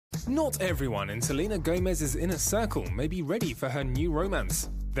Not everyone in Selena Gomez's inner circle may be ready for her new romance.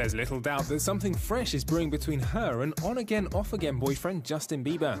 There's little doubt that something fresh is brewing between her and on-again, off-again boyfriend Justin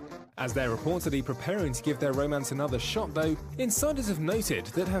Bieber. As they're reportedly preparing to give their romance another shot though, insiders have noted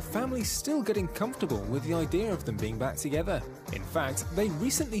that her family's still getting comfortable with the idea of them being back together. In fact, they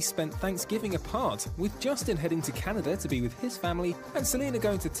recently spent Thanksgiving apart, with Justin heading to Canada to be with his family and Selena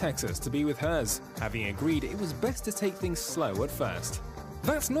going to Texas to be with hers, having agreed it was best to take things slow at first.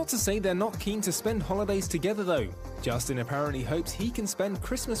 That's not to say they're not keen to spend holidays together though. Justin apparently hopes he can spend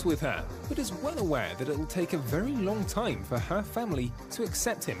Christmas with her, but is well aware that it'll take a very long time for her family to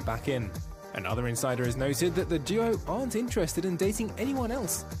accept him back in. Another insider has noted that the duo aren't interested in dating anyone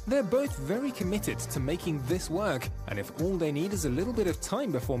else. They're both very committed to making this work, and if all they need is a little bit of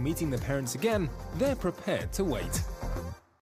time before meeting their parents again, they're prepared to wait.